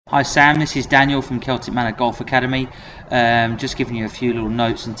Hi Sam, this is Daniel from Celtic Manor Golf Academy. Just giving you a few little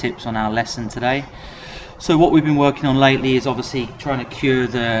notes and tips on our lesson today. So what we've been working on lately is obviously trying to cure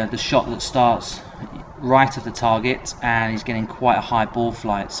the shot that starts right of the target and is getting quite a high ball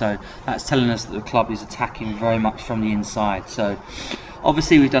flight. So that's telling us that the club is attacking very much from the inside. So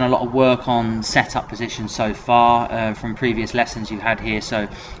obviously we've done a lot of work on setup position so far from previous lessons you've had here. So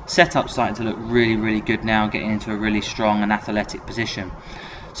setup's starting to look really good now, getting into a really strong and athletic position.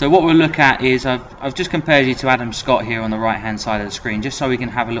 So what we'll look at is I've just compared you to Adam Scott here on the right hand side of the screen, just so we can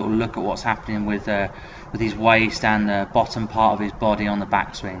have a little look at what's happening with his waist and the bottom part of his body on the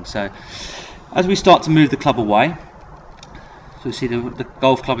backswing. So as we start to move the club away, so you see the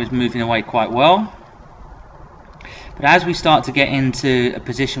golf club is moving away quite well. But as we start to get into a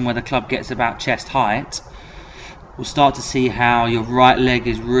position where the club gets about chest height, we'll start to see how your right leg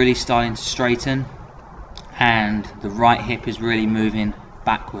is really starting to straighten and the right hip is really moving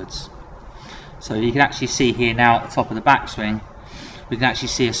backwards. So you can actually see here now at the top of the backswing, we can actually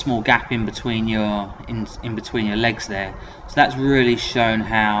see a small gap in between your legs there. So that's really shown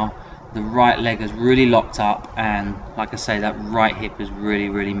how the right leg has really locked up, and like I say, that right hip has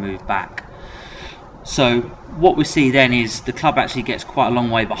really moved back. So what we see then is the club actually gets quite a long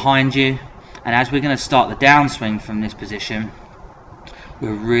way behind you, and as we're going to start the downswing from this position,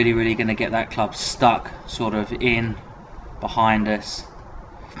 we're really going to get that club stuck sort of in behind us,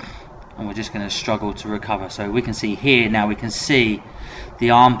 and we're just going to struggle to recover. So we can see here now, we can see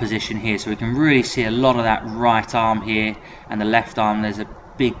the arm position here, so we can really see a lot of that right arm here and the left arm. There's a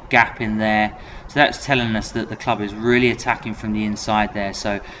big gap in there, so that's telling us that the club is really attacking from the inside there.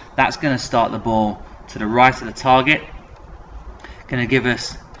 So that's going to start the ball to the right of the target, going to give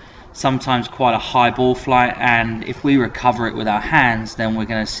us sometimes quite a high ball flight, and if we recover it with our hands, then we're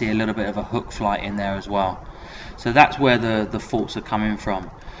going to see a little bit of a hook flight in there as well. So that's where the faults are coming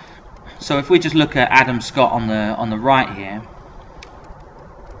from. So if we just look at Adam Scott on the right here,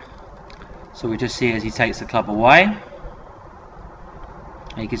 so we just see as he takes the club away,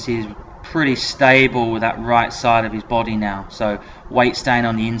 you can see he's pretty stable with that right side of his body now. So weight staying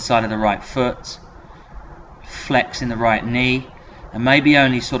on the inside of the right foot, flex in the right knee, and maybe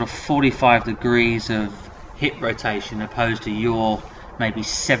only sort of 45 degrees of hip rotation opposed to your maybe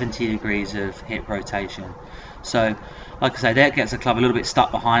 70 degrees of hip rotation. So like I say, that gets the club a little bit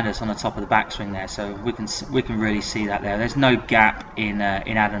stuck behind us on the top of the backswing there, so we can really see that there. There's no gap in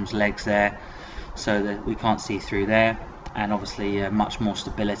Adam's legs there, so that we can't see through there, and obviously much more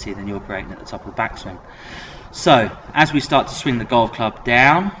stability than you're creating at the top of the backswing. So as we start to swing the golf club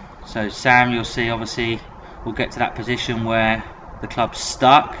down, so Sam, you'll see obviously we'll get to that position where the club's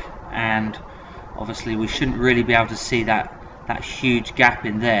stuck, and obviously we shouldn't really be able to see that huge gap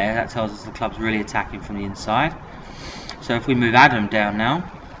in there. That tells us the club's really attacking from the inside. So if we move Adam down now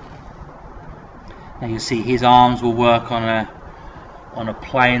you'll see his arms will work on a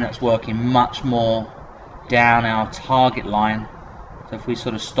plane that's working much more down our target line. So if we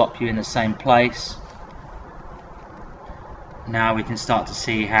sort of stop you in the same place, now we can start to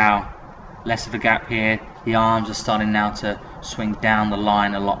see how less of a gap here. The arms are starting now to swing down the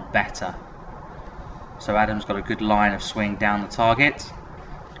line a lot better. So Adam's got a good line of swing down the target,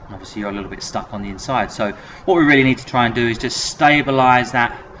 and obviously you're a little bit stuck on the inside. So what we really need to try and do is just stabilize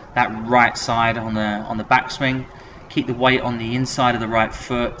that right side on the backswing, keep the weight on the inside of the right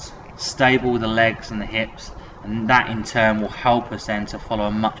foot, stable with the legs and the hips, and that in turn will help us then to follow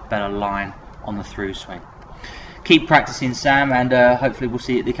a much better line on the through swing. Keep practicing, Sam, and hopefully we'll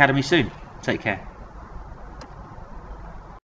see you at the academy soon. Take care.